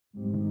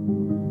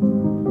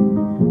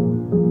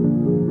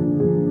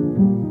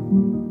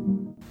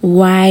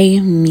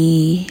Why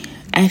me?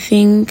 I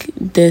think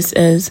this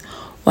is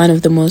one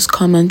of the most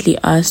commonly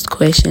asked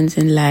questions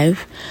in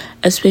life,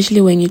 especially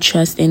when you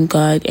trust in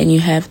God and you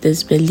have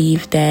this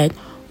belief that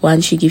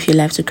once you give your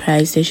life to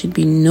Christ, there should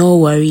be no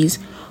worries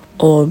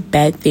or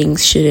bad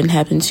things shouldn't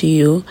happen to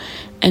you.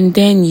 And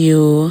then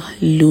you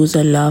lose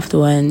a loved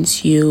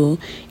ones, you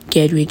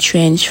get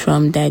retrenched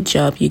from that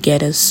job, you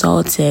get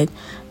assaulted,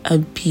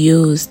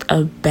 abused,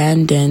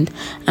 abandoned.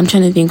 I'm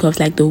trying to think of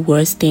the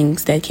worst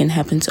things that can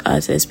happen to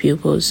us as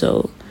people,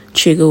 so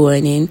trigger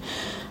warning.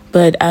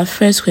 But our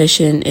first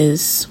question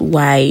is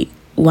why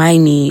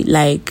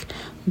me?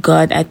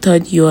 God, I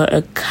thought you are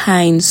a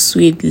kind,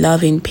 sweet,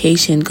 loving,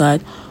 patient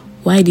God.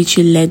 Why did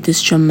you let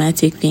this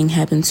traumatic thing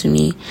happen to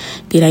me?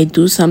 Did I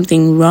do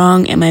something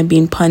wrong? Am I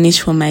being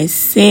punished for my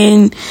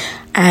sin?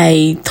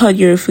 I thought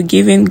you were a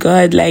forgiving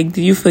God. Did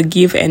you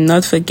forgive and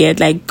not forget?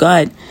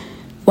 God,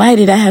 why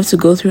did I have to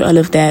go through all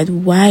of that?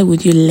 Why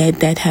would you let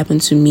that happen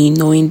to me,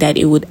 knowing that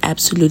it would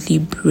absolutely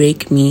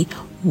break me?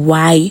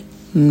 Why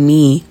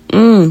me?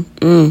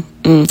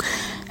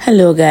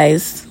 Hello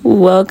guys,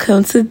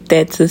 welcome to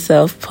Dead to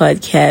Self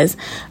podcast,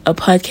 a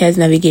podcast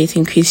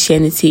navigating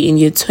Christianity in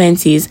your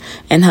 20s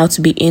and how to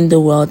be in the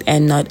world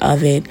and not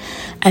of it.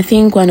 I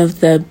think one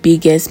of the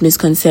biggest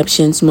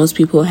misconceptions most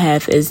people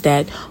have is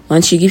that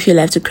once you give your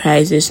life to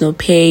Christ, there's no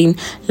pain,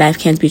 life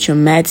can't be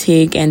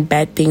traumatic, and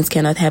bad things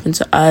cannot happen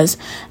to us,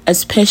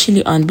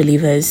 especially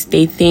unbelievers.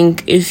 They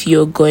think if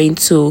you're going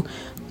to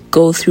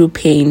go through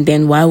pain,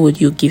 then why would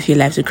you give your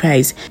life to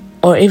Christ?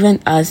 Or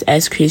even us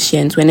as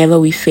Christians, whenever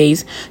we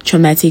face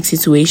traumatic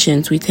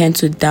situations, we tend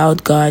to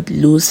doubt God,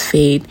 lose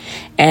faith.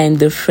 And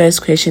the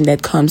first question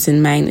that comes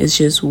in mind is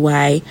just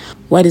why?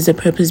 What is the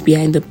purpose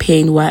behind the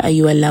pain? Why are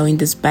you allowing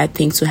this bad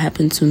thing to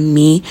happen to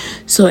me?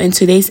 So in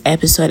today's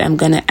episode, I'm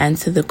going to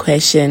answer the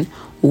question,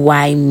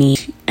 why me?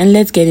 And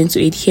let's get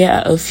into it. Here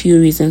are a few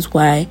reasons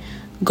why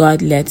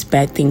God lets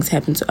bad things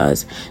happen to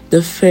us.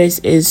 The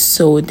first is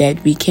so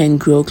that we can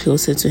grow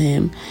closer to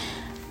Him.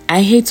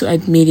 I hate to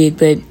admit it,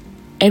 but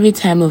every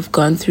time I've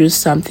gone through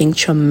something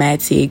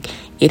traumatic,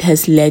 it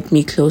has led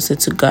me closer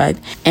to God.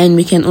 And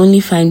we can only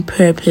find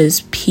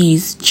purpose,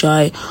 peace,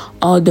 joy,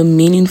 all the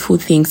meaningful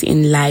things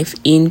in life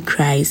in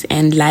Christ.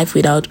 And life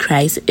without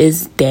Christ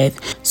is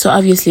death. So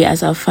obviously,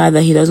 as our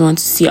Father, He doesn't want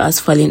to see us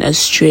falling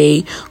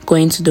astray,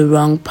 going to the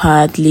wrong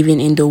path,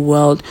 living in the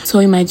world. So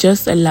He might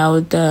just allow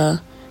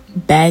the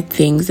bad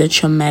things, the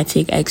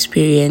traumatic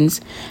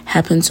experience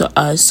happen to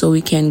us so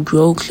we can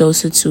grow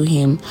closer to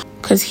Him.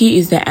 Because He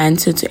is the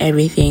answer to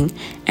everything.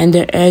 And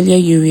the earlier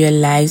you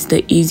realize,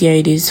 the easier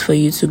it is for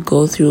you to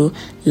go through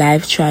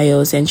life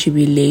trials and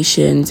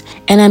tribulations.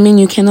 And I mean,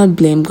 you cannot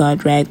blame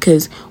God, right?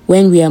 Because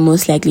when we are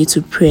most likely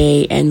to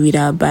pray and read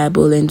our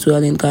Bible and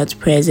dwell in God's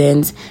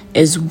presence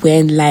is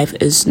when life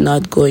is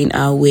not going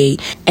our way.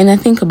 And I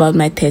think about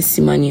my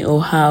testimony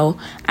or how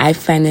I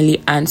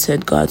finally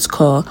answered God's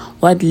call.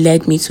 What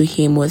led me to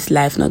Him was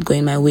life not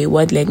going my way.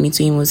 What led me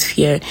to Him was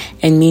fear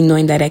and me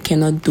knowing that I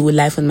cannot do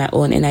life on my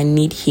own and I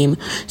need Him.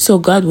 So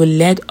God will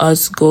let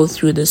us go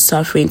through the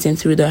sufferings and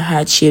through the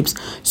hardships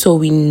so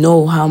we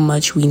know how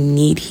much we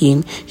need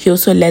Him. He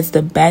also lets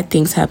the bad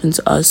things happen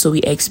to us so we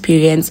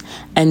experience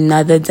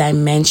another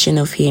dimension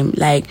of Him.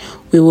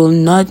 We will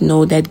not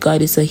know that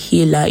God is a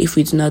healer if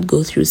we do not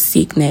go through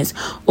sickness,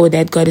 or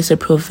that God is a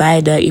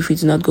provider if we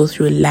do not go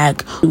through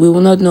lack. We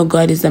will not know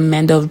God is a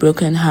mender of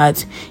broken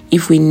hearts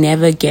if we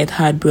never get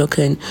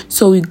heartbroken.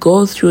 So we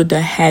go through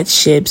the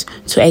hardships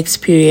to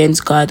experience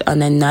God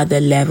on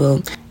another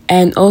level.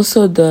 And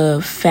also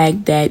the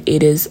fact that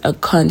it is a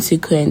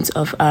consequence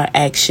of our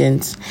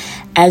actions.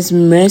 As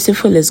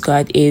merciful as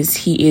God is,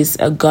 He is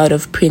a God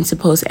of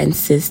principles and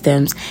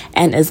systems.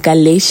 And as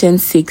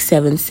Galatians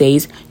 6:7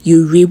 says,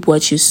 you reap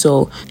what you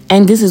sow.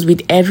 And this is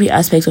with every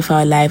aspect of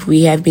our life.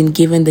 We have been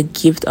given the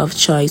gift of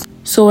choice.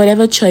 So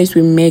whatever choice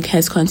we make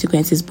has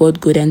consequences, both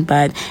good and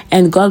bad.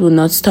 And God will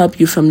not stop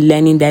you from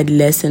learning that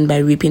lesson by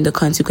reaping the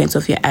consequence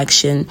of your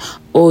action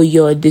or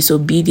your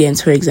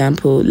disobedience, for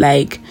example.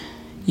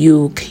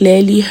 You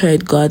clearly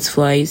heard God's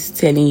voice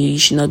telling you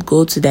should not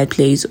go to that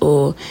place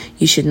or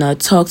you should not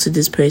talk to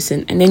this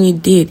person. And then you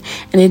did.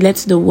 And it led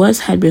to the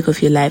worst heartbreak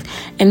of your life.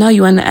 And now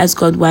you want to ask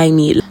God, why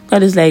me?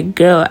 God is like,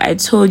 girl, I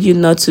told you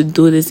not to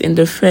do this in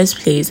the first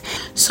place.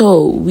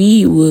 So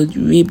we would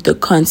reap the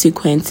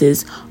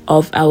consequences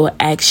of our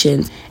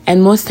actions.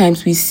 And most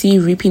times we see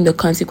reaping the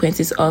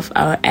consequences of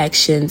our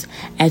actions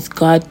as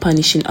God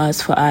punishing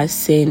us for our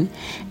sin.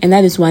 And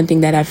that is one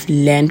thing that I've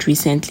learned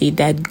recently,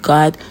 that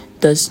God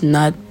does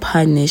not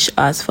punish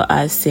us for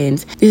our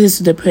sins. This is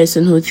the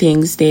person who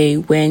thinks they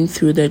went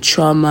through the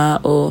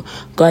trauma or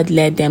God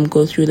let them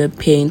go through the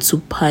pain to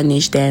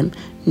punish them.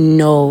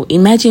 No,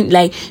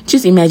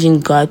 just imagine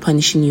God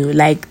punishing you,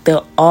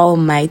 the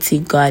Almighty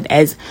God,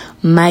 as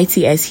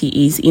mighty as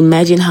He is.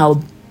 Imagine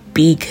how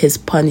big his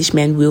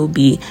punishment will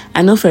be.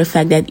 I know for a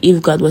fact that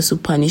if God was to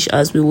punish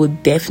us, we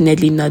would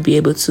definitely not be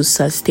able to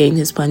sustain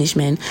his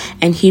punishment.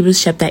 And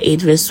Hebrews chapter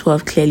 8 verse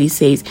 12 clearly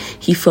says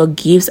he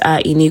forgives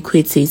our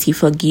iniquities, he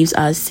forgives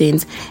our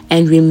sins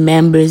and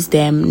remembers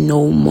them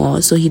no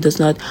more. So he does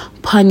not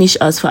punish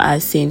us for our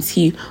sins.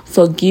 He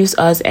forgives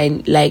us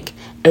and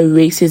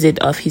erases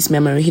it off his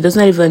memory. He does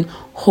not even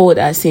hold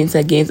our sins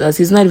against us.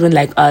 He's not even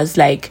like us,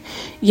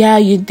 yeah,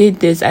 you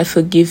did this, I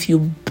forgive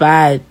you,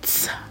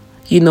 but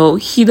he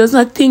does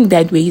not think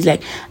that way. He's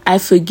like, I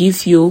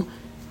forgive you,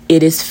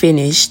 it is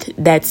finished,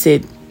 that's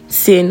it,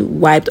 sin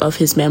wiped off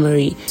his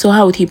memory. So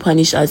how would he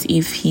punish us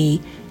if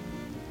he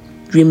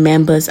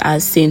remembers our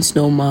sins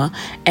no more?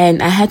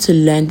 And I had to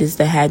learn this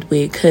the hard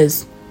way,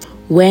 because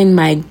when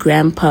my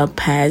grandpa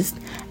passed,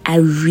 I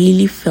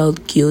really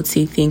felt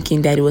guilty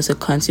thinking that it was a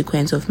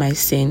consequence of my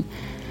sin.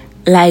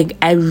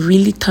 I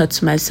really thought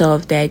to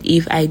myself that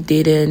if I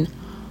didn't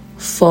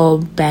fall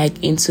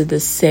back into the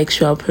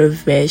sexual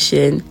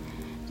perversion,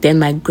 then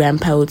my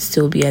grandpa would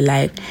still be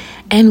alive.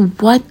 And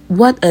what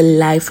a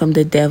lie from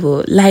the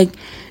devil.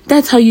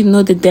 That's how you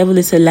know the devil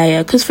is a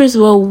liar. Because first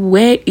of all,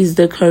 where is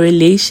the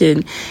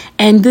correlation?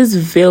 And this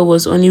veil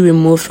was only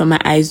removed from my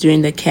eyes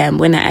during the camp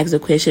when I asked the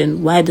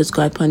question, why does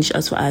God punish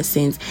us for our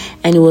sins?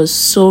 And it was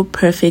so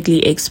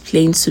perfectly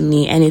explained to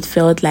me, and it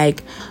felt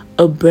like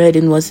a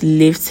burden was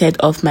lifted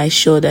off my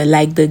shoulder.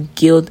 The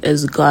guilt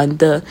is gone.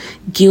 The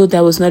guilt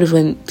that was not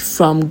even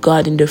from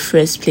God in the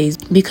first place.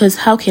 Because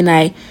how can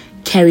I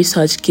carry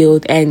such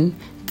guilt and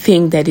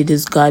think that it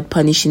is God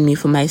punishing me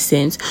for my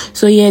sins?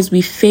 So yes,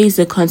 we face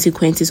the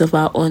consequences of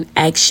our own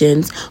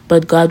actions,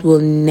 but God will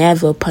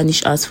never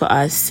punish us for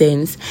our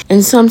sins.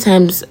 And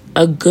sometimes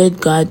a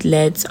good God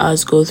lets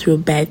us go through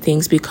bad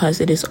things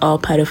because it is all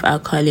part of our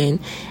calling.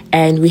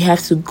 And we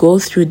have to go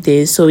through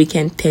this so we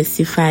can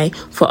testify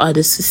for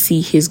others to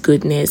see his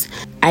goodness.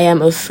 I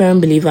am a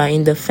firm believer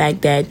in the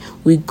fact that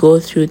we go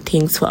through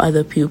things for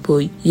other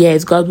people.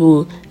 Yes, God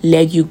will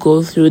let you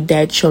go through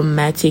that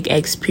traumatic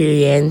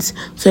experience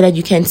so that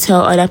you can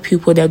tell other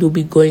people that will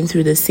be going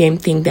through the same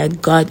thing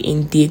that God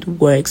indeed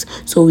works.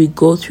 So we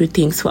go through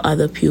things for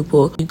other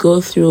people. We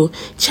go through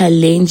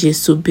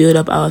challenges to build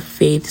up our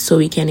faith so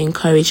we can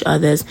encourage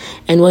others.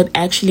 And what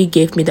actually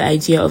gave me the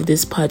idea of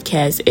this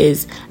podcast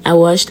is I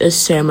watched a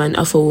sermon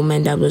of a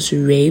woman that was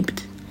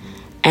raped,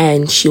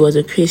 and she was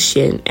a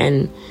Christian,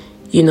 and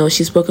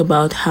she spoke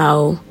about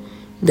how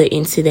the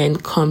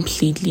incident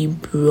completely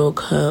broke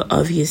her,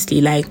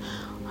 obviously.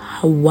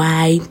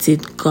 Why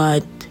did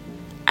God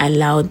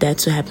allow that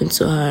to happen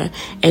to her?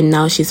 And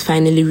now she's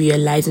finally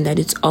realizing that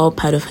it's all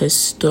part of her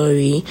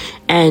story,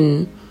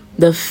 and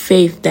the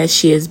faith that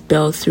she has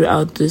built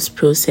throughout this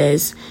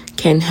process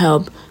can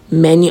help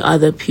many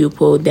other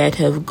people that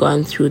have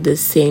gone through the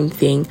same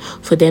thing,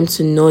 for them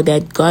to know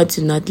that God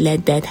did not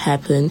let that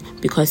happen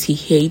because he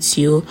hates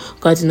you.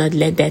 God did not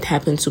let that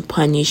happen to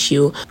punish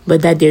you,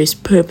 but that there is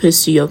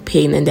purpose to your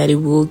pain and that it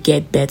will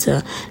get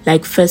better. 1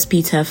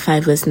 Peter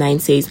 5 verse 9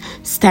 says,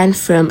 stand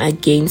firm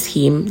against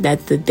him,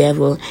 that's the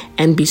devil,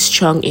 and be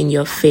strong in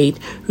your faith.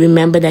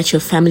 Remember that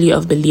your family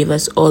of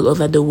believers all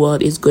over the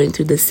world is going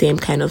through the same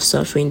kind of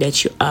suffering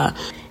that you are,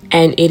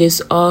 and it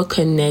is all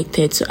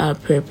connected to our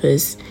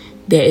purpose.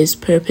 There is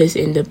purpose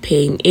in the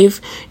pain.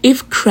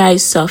 If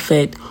Christ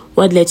suffered,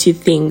 what lets you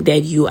think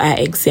that you are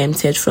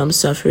exempted from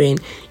suffering?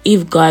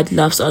 If God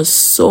loves us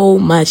so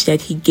much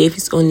that he gave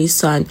his only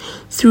son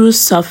through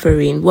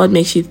suffering, what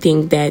makes you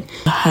think that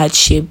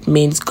hardship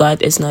means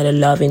God is not a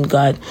loving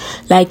God?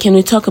 Can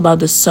we talk about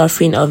the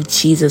suffering of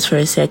Jesus for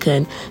a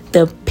second?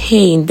 The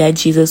pain that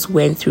Jesus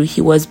went through.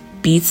 He was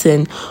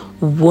beaten,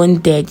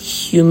 wounded,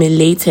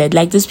 humiliated.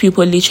 These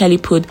people literally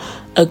put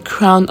a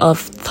crown of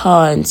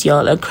thorns,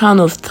 a crown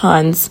of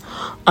thorns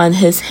on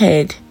his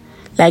head.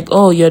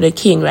 Oh, you're the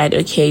king, right?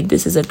 Okay,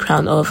 this is a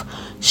crown of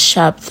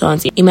sharp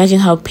thorns. Imagine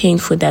how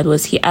painful that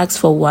was. He asked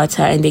for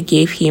water and they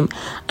gave him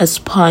a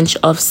sponge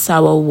of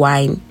sour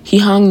wine. He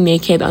hung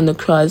naked on the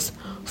cross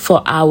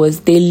for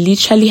hours. They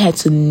literally had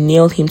to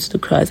nail him to the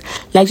cross.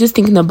 Just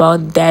thinking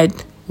about that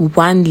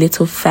one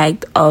little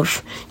fact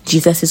of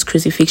Jesus'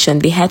 crucifixion,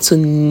 they had to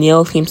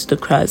nail him to the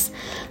cross.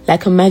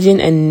 Imagine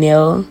a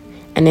nail,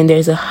 and then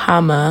there's a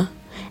hammer,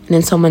 and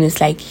then someone is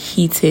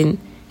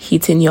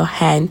hitting your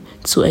hand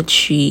to a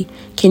tree.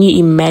 Can you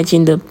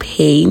imagine the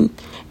pain?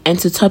 And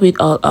to top it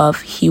all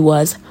off, he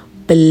was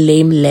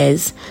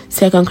blameless.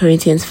 2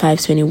 Corinthians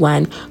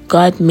 5:21,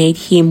 God made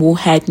him who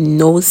had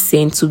no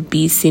sin to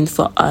be sin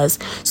for us,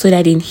 so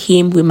that in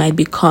him we might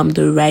become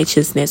the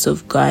righteousness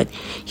of God.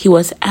 He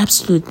was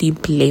absolutely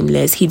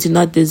blameless. He did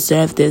not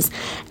deserve this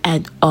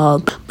at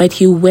all, but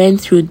he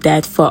went through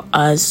that for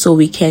us so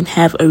we can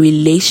have a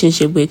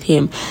relationship with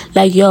him.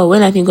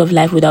 When I think of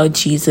life without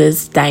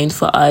Jesus dying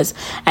for us,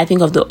 I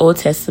think of the Old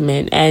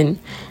Testament, and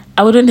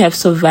I wouldn't have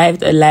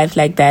survived a life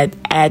like that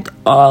at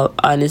all,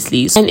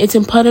 honestly. And it's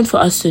important for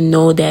us to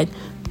know that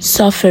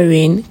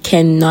suffering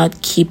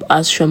cannot keep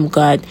us from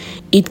God.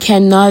 It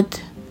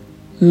cannot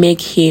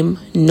make him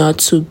not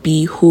to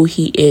be who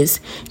he is,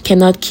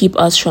 cannot keep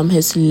us from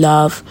his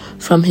love,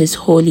 from his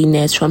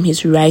holiness, from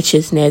his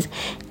righteousness.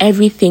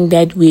 Everything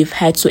that we've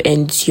had to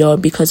endure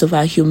because of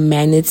our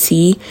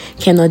humanity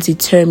cannot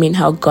determine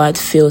how God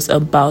feels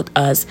about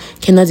us,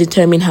 cannot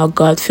determine how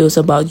God feels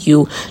about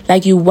you.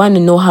 Like, you want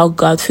to know how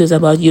God feels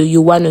about you.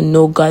 You want to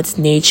know God's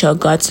nature,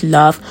 God's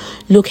love.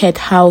 Look at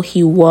how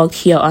he walked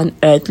here on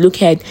earth.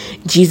 Look at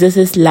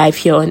Jesus's life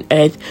here on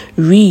earth.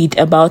 Read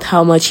about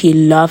how much he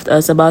loved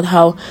us, about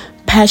how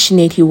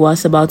passionate he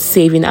was about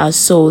saving our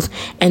souls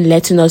and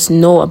letting us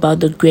know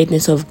about the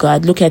greatness of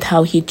God. Look at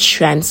how he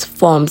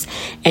transforms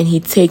and he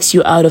takes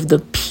you out of the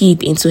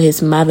pit into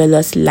his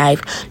marvelous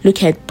life.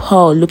 Look at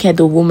Paul. Look at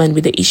the woman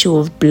with the issue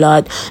of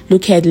blood.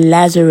 Look at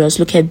Lazarus.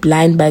 Look at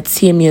blind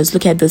Bartimaeus.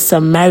 Look at the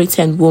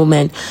Samaritan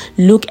woman.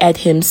 Look at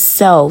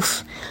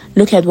himself.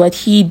 Look at what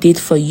he did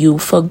for you.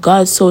 For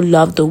God so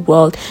loved the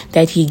world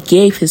that he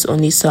gave his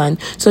only son.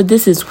 So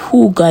this is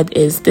who God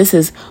is. This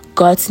is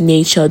God's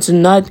nature. Do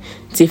not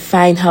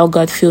define how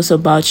God feels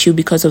about you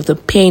because of the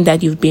pain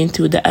that you've been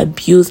through, the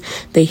abuse,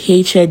 the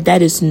hatred.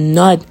 That is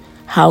not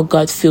how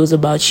God feels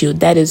about you.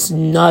 That is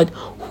not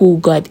who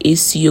God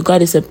is to you.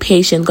 God is a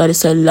patient, God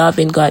is a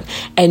loving God,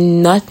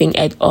 and nothing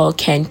at all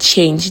can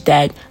change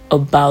that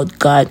about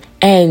God.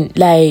 And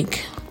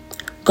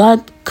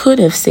God could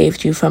have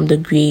saved you from the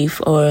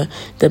grief or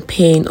the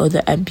pain or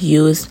the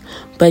abuse,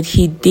 but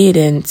he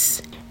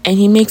didn't. And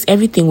he makes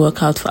everything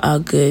work out for our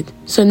good.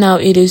 So now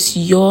it is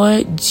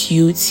your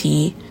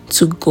duty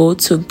to go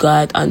to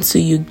God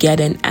until you get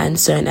an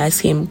answer and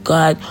ask him,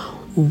 God,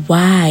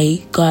 why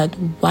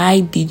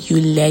did you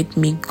let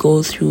me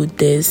go through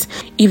this?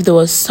 If there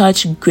was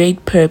such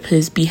great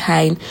purpose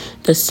behind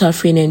the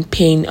suffering and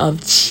pain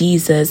of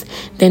Jesus,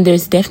 then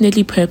there's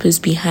definitely purpose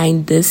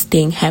behind this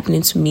thing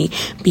happening to me,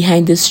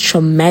 behind this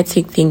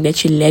traumatic thing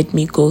that you let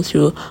me go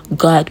through.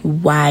 God,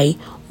 why?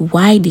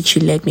 Why did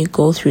you let me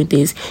go through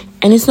this?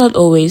 And it's not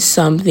always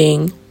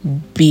something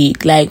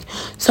big. Like,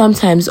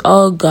 sometimes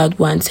all God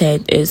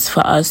wanted is for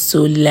us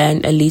to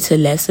learn a little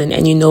lesson.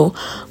 And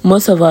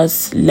most of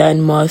us learn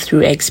more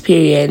through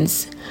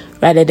experience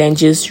rather than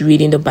just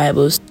reading the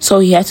Bible. So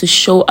he had to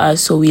show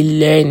us so we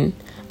learn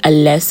a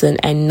lesson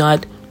and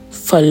not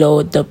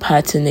follow the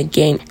pattern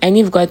again. And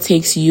if God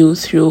takes you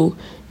through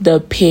the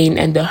pain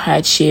and the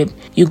hardship,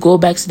 you go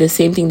back to the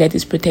same thing that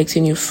is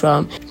protecting you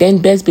from, then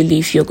best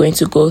believe you're going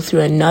to go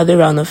through another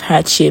round of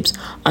hardships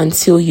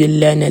until you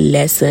learn a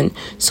lesson.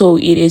 So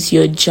it is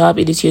your job,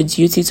 it is your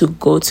duty to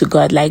go to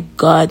God. Like,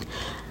 God,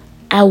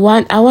 I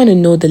want to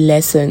know the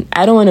lesson.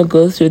 I don't want to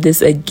go through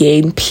this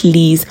again.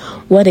 Please,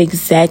 what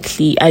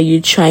exactly are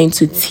you trying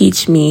to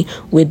teach me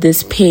with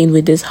this pain,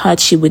 with this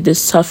hardship, with this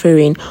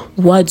suffering?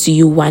 What do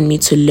you want me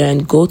to learn?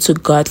 Go to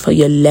God for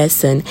your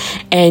lesson.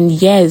 And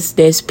yes,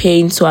 there's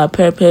pain to our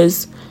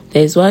purpose.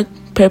 There's what?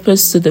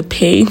 Purpose to the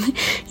pain.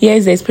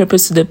 Yes, there's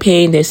purpose to the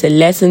pain. There's a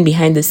lesson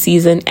behind the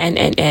season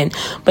and.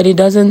 But it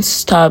doesn't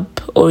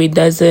stop, or it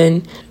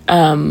doesn't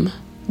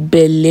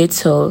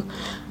belittle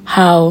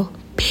how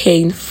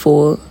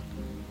painful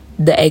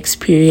the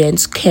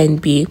experience can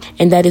be.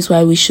 And that is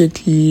why we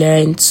should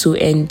learn to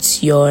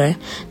endure.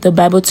 The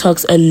Bible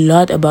talks a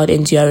lot about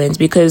endurance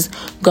because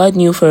God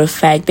knew for a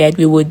fact that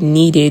we would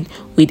need it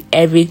with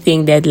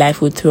everything that life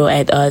would throw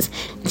at us.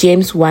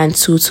 James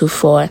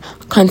 1:2-4.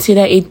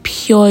 Consider it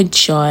pure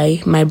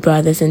joy, my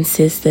brothers and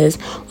sisters,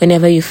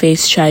 whenever you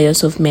face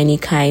trials of many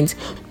kinds,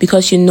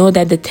 because you know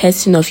that the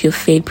testing of your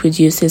faith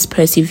produces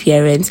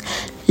perseverance.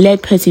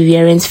 Let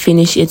perseverance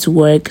finish its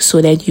work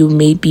so that you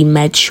may be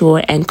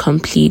mature and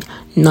complete,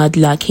 not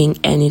lacking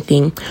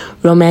anything.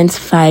 Romans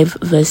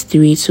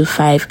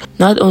 5:3-5.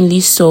 Not only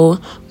so,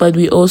 but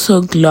we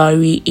also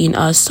glory in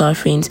our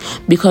sufferings,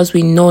 because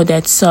we know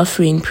that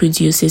suffering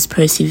produces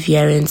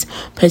perseverance.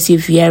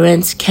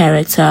 Perseverance,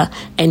 character,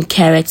 and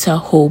character,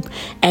 hope.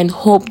 And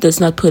hope does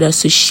not put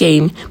us to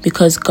shame,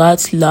 because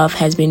God's love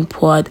has been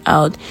poured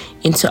out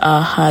into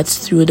our hearts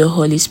through the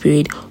Holy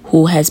Spirit,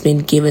 who has been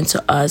given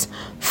to us.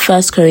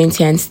 1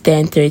 Corinthians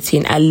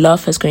 10:13. I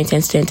love 1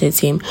 Corinthians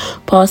 10:13.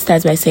 Paul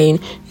starts by saying,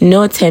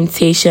 no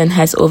temptation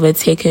has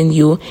overtaken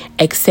you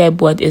except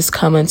what is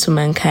common to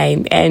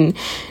mankind. And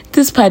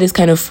this part is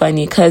kind of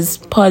funny because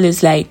Paul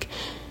is like,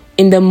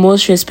 in the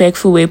most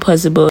respectful way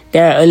possible,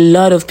 there are a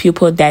lot of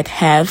people that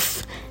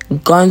have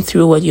gone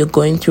through what you're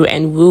going through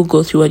and will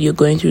go through what you're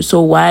going through.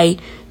 So why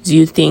do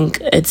you think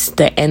it's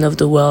the end of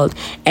the world?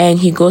 And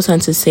he goes on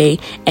to say,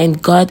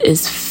 and God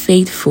is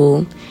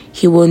faithful.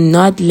 He will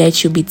not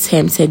let you be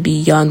tempted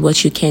beyond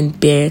what you can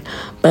bear.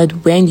 But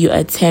when you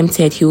are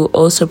tempted, he will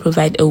also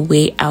provide a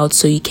way out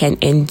so you can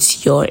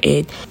endure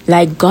it.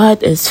 Like,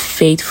 God is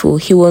faithful.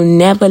 He will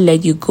never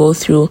let you go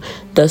through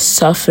the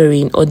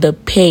suffering or the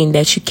pain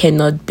that you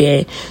cannot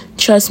bear.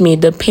 Trust me,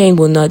 the pain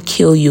will not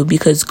kill you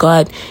because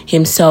God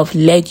himself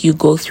let you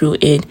go through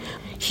it.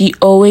 He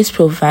always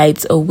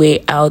provides a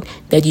way out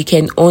that you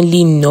can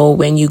only know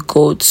when you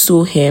go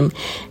to him.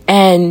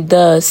 And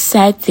the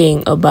sad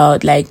thing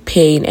about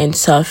pain and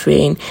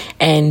suffering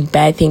and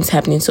bad things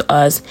happening to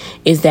us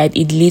is that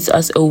it leads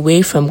us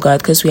away from God,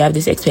 because we have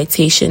this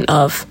expectation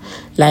of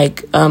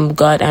Like,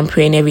 God, I'm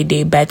praying every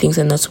day, bad things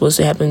are not supposed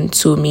to happen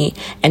to me,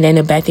 and then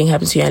a bad thing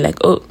happens to you, and like,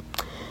 oh,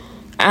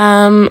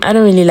 I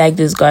don't really like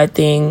this God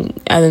thing.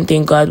 I don't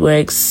think God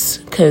works,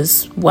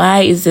 because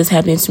why is this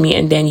happening to me?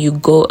 And then you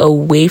go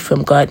away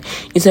from God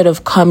instead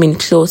of coming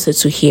closer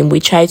to Him. We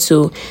try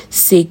to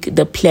seek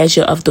the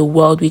pleasure of the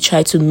world. We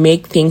try to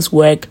make things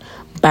work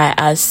by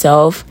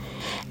ourselves,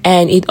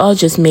 and it all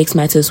just makes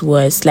matters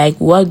worse. Like,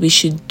 what we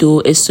should do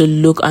is to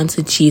look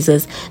unto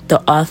Jesus,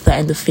 the author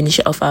and the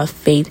finisher of our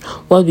faith.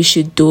 What we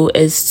should do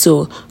is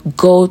to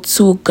go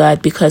to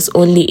God, because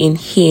only in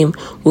Him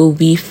will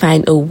we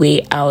find a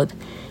way out.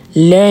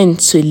 Learn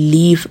to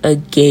live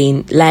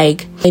again.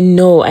 Like, I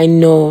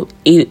know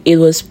it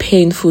was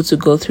painful to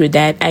go through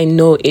that. I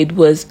know it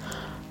was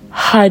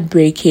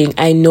heartbreaking.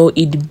 I know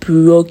it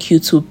broke you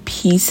to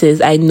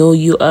pieces. I know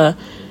you are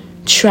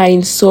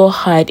trying so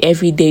hard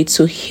every day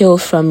to heal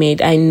from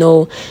it. I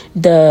know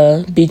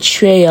the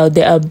betrayal,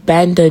 the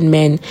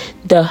abandonment,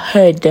 the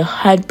hurt, the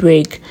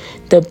heartbreak,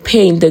 the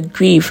pain, the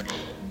grief,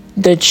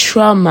 the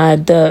trauma,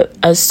 the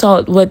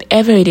assault,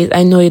 whatever it is.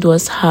 I know it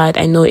was hard.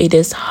 I know it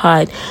is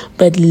hard,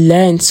 but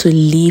learn to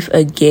live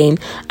again.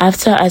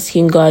 After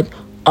asking God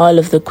all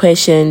of the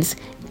questions,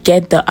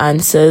 get the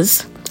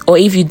answers. Or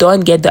if you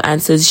don't get the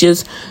answers,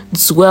 just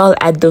dwell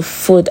at the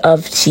foot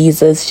of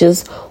Jesus.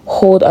 Just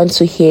hold on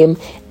to Him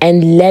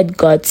and let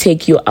God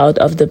take you out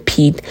of the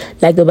pit.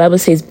 Like the Bible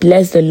says,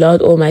 bless the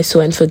Lord, O my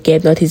soul, and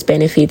forget not His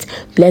benefits.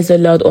 Bless the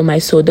Lord, O my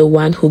soul, the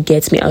one who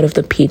gets me out of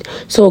the pit.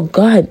 So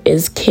God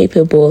is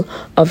capable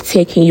of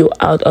taking you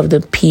out of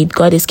the pit.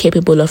 God is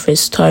capable of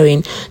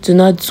restoring. Do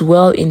not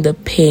dwell in the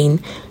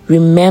pain.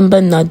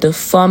 Remember not the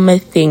former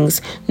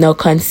things, nor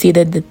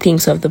consider the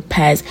things of the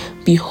past.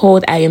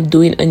 Behold, I am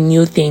doing a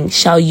new thing.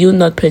 Shall you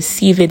not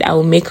perceive it? I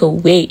will make a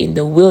way in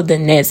the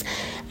wilderness.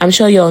 I'm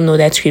sure you all know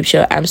that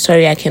scripture. I'm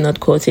sorry I cannot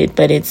quote it,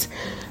 but it's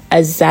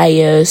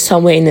Isaiah,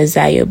 somewhere in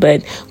Isaiah.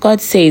 But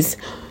God says,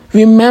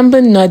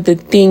 remember not the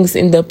things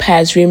in the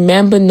past.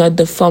 Remember not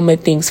the former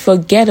things.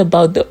 Forget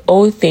about the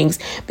old things,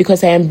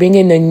 because I am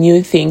bringing a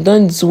new thing.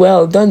 Don't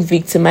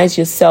victimize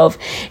yourself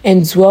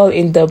and dwell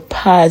in the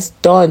past.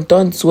 Don't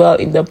dwell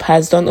in the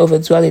past. Don't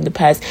overdwell in the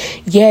past.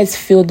 Yes,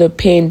 feel the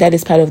pain. That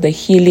is part of the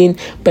healing,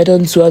 but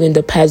don't dwell in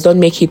the past. Don't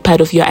make it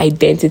part of your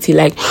identity.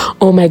 Like,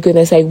 oh my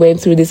goodness, I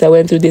went through this.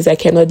 I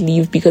cannot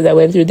leave because I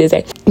went through this.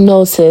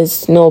 No,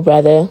 sis. No,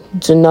 brother.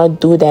 Do not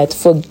do that.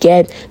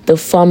 Forget the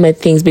former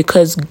things,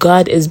 because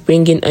God is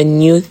bringing a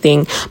new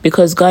thing,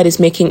 because God is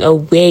making a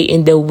way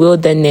in the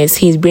wilderness.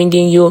 He's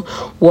bringing you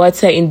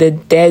water in the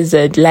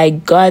desert.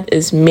 Like, God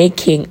is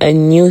making a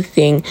new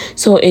thing.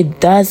 So it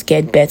does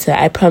get better.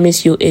 I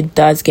promise you, it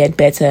does get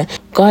better.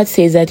 God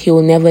says that He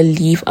will never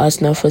leave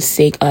us nor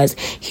forsake us.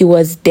 He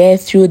was there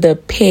through the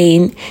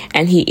pain,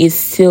 and He is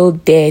still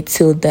there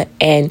till the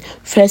end.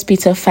 1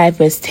 Peter 5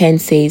 verse 10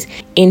 says,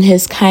 in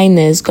His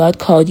kindness, God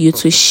called you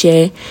to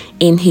share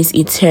in His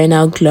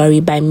eternal glory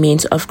by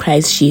means of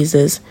Christ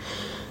Jesus,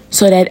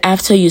 so that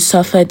after you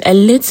suffered a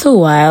little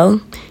while,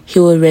 He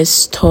will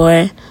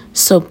restore,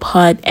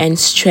 support, and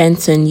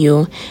strengthen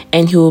you,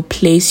 and He will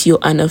place you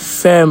on a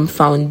firm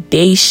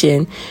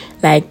foundation.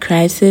 Like,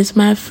 Christ is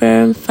my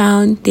firm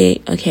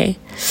foundation. Okay.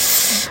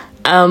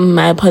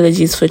 My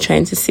apologies for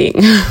trying to sing.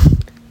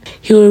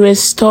 He will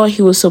restore,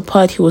 He will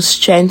support, He will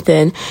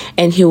strengthen,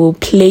 and He will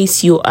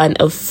place you on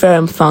a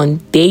firm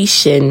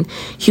foundation.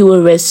 He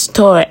will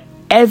restore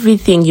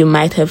everything you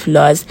might have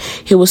lost.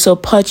 He will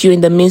support you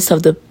in the midst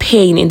of the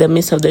pain, in the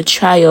midst of the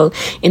trial,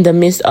 in the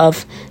midst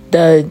of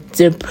the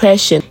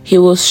depression. He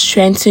will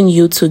strengthen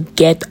you to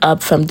get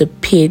up from the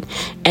pit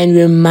and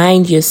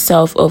remind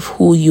yourself of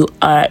who you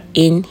are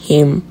in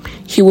Him.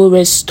 He will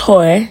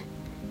restore,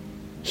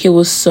 He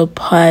will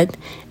support,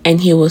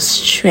 and He will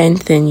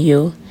strengthen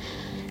you.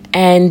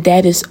 And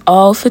that is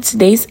all for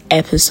today's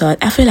episode.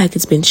 I feel like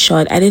it's been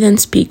short. I didn't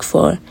speak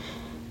for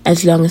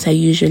as long as I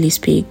usually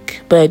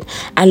speak, but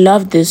I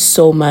love this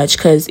so much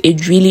because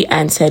it really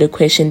answered a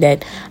question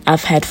that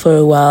I've had for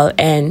a while,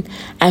 and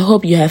I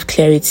hope you have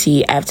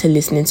clarity after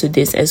listening to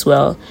this as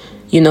well.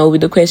 You know,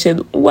 with the question,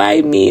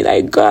 why me?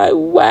 Like, God,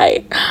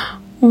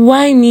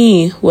 why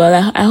me?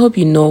 Well, I hope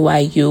you know why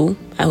you.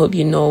 I hope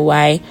you know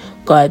why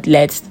God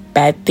lets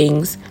bad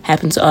things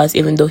happen to us,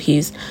 even though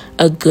He's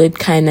a good,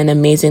 kind, and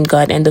amazing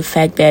God. And the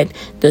fact that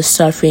the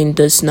suffering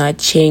does not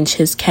change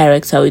His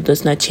character, it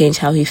does not change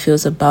how He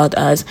feels about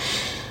us.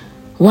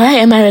 Why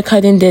am I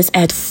recording this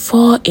at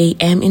 4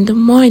 a.m. in the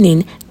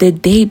morning, the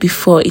day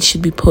before it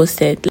should be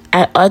posted?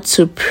 I ought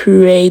to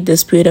pray the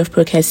spirit of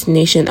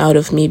procrastination out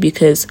of me,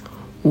 because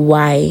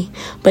why?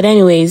 But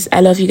anyways,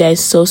 I love you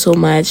guys so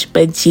much,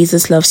 but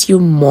Jesus loves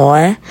you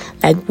more.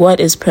 Like, what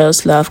is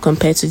Pearl's love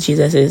compared to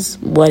Jesus's?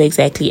 What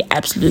exactly?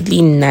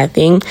 Absolutely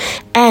nothing.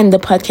 And the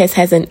podcast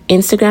has an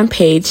Instagram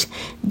page,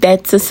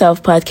 That's a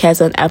Self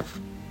Podcast on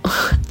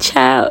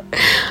Child.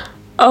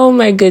 Oh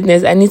my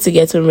goodness, I need to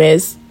get some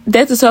rest.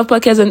 Dead to Self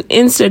Podcast on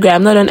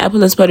Instagram, not on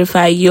Apple and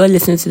Spotify. You're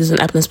listening to this on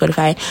Apple and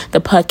Spotify.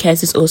 The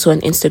podcast is also on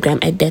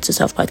Instagram at Dead to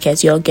Self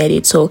Podcast. You'll get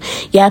it. So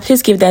yeah,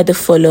 please give that a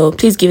follow.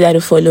 Please give that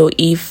a follow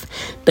if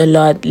the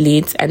Lord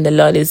leads, and the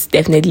Lord is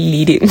definitely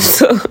leading.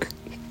 So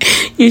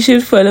you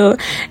should follow.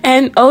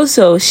 And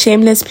also,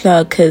 shameless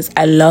plug, because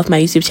I love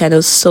my YouTube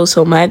channel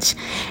so much,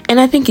 and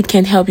I think it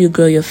can help you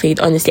grow your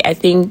faith. Honestly, I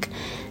think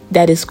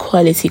that is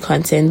quality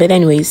content. But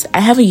anyways,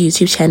 I have a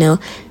YouTube channel,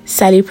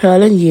 Sally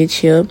Pearl on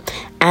YouTube.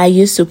 I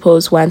used to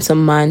post once a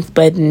month,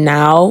 but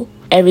now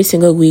every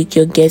single week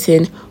you're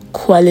getting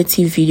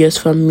quality videos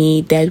from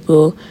me that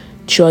will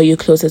draw you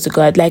closer to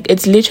God. Like,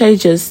 it's literally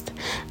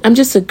I'm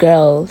just a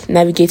girl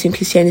navigating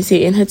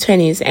Christianity in her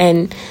 20s,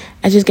 and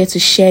I just get to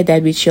share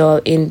that with y'all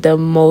in the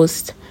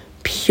most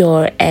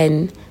pure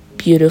and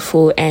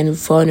beautiful and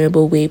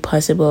vulnerable way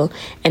possible.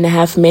 And I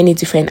have many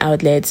different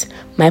outlets.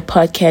 My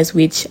podcast,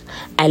 which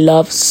I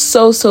love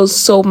so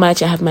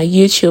much. I have my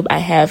YouTube, I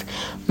have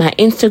my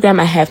Instagram,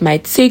 I have my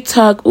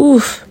TikTok.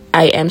 Oof,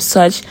 I am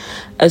such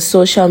a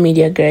social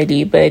media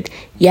girly. But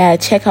yeah,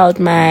 check out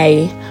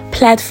my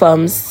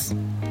platforms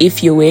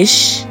if you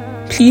wish.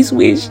 Please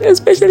wish,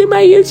 especially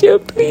my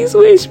YouTube. Please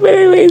wish. But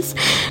anyways,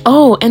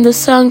 oh, and the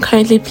song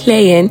currently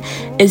playing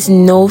is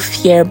No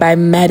Fear by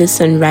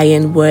Madison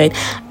Ryan Ward.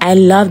 I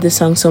love the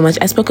song so much.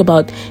 I spoke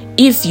about,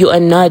 if you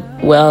are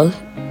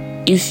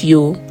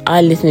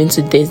listening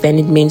to this, then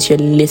it means you're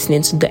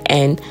listening to the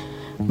end.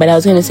 But I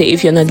was going to say,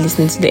 if you're not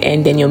listening to the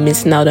end, then you're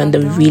missing out on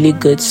the really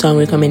good song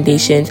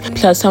recommendations.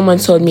 Plus, someone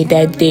told me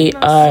that they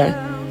are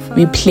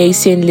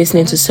replacing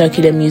listening to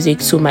secular music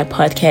to my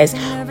podcast,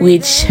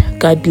 which,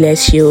 God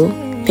bless you.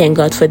 Thank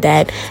God for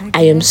that.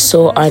 I am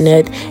so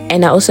honored.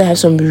 And I also have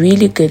some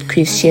really good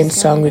Christian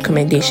song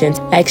recommendations.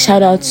 Like,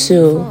 shout out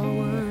to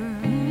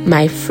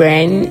my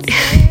friend.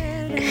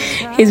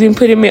 He's been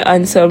putting me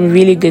on some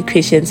really good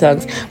Christian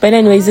songs. But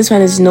anyways, this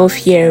one is No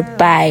Fear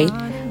by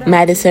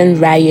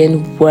Madison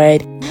Ryan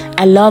Ward.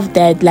 I love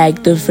that,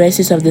 like, the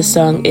verses of the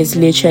song is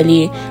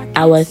literally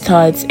our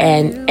thoughts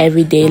and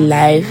everyday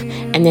life,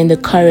 and then the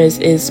chorus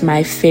is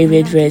my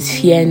favorite verse: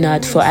 fear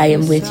not, for I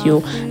am with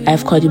you, I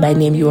have called you by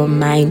name, you are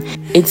mine.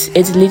 It's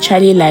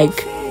literally like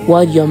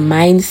what your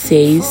mind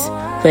says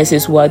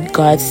versus what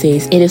God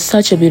says. It is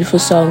such a beautiful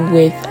song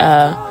with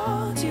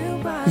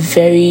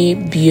very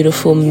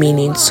beautiful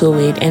meaning to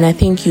it, and I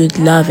think you'd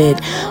love it.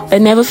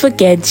 But never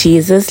forget,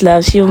 Jesus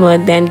loves you more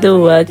than the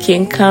world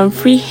can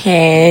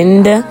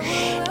comprehend.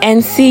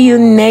 And see you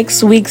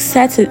next week,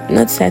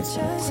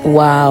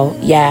 Wow,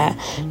 yeah.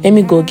 Let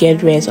me go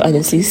get rest,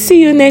 honestly. See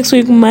you next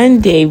week,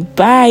 Monday.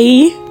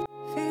 Bye.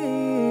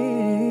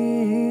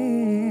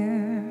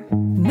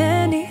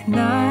 Many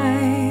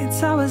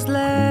nights I was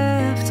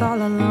left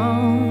all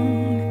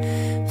alone,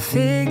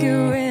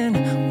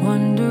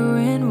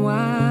 wondering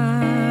why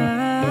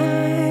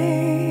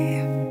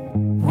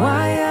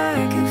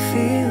I can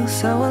feel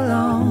so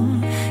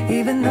alone,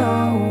 even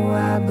though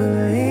I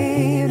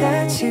believe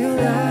that you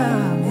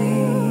love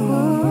me.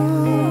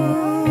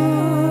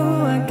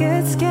 Ooh, I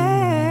get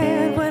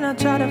scared when I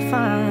try to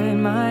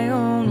find my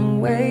own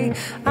way.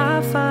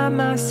 I find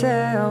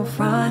myself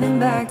running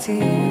back to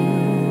you.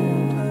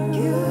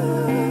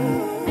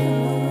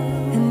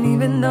 And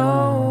even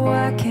though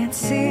I can't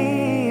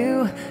see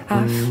you,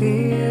 I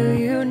feel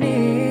you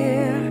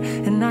near,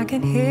 and I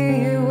can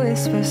hear you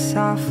whisper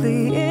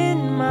softly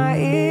in my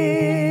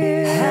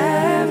ear.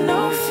 Have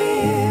no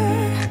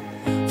fear,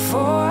 for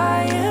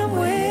I am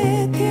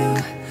with you.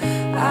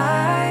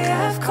 I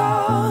have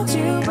called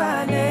you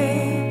by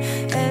name,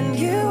 and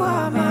you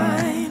are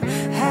mine.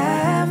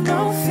 Have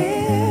no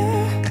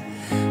fear,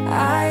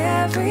 I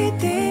have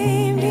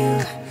redeemed you.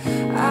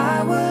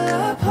 I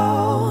will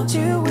uphold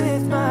you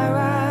with my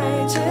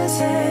righteous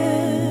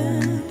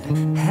hand.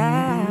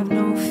 Have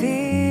no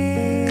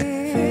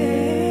fear,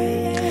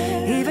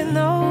 even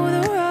though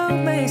the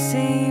road may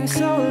seem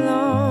so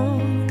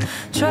long.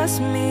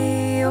 Trust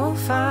me, you'll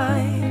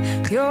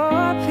find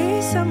your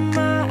peace of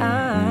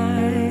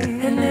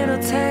mind, and it'll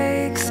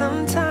take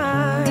some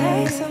time.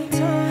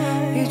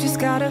 You just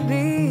gotta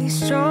be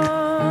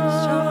strong.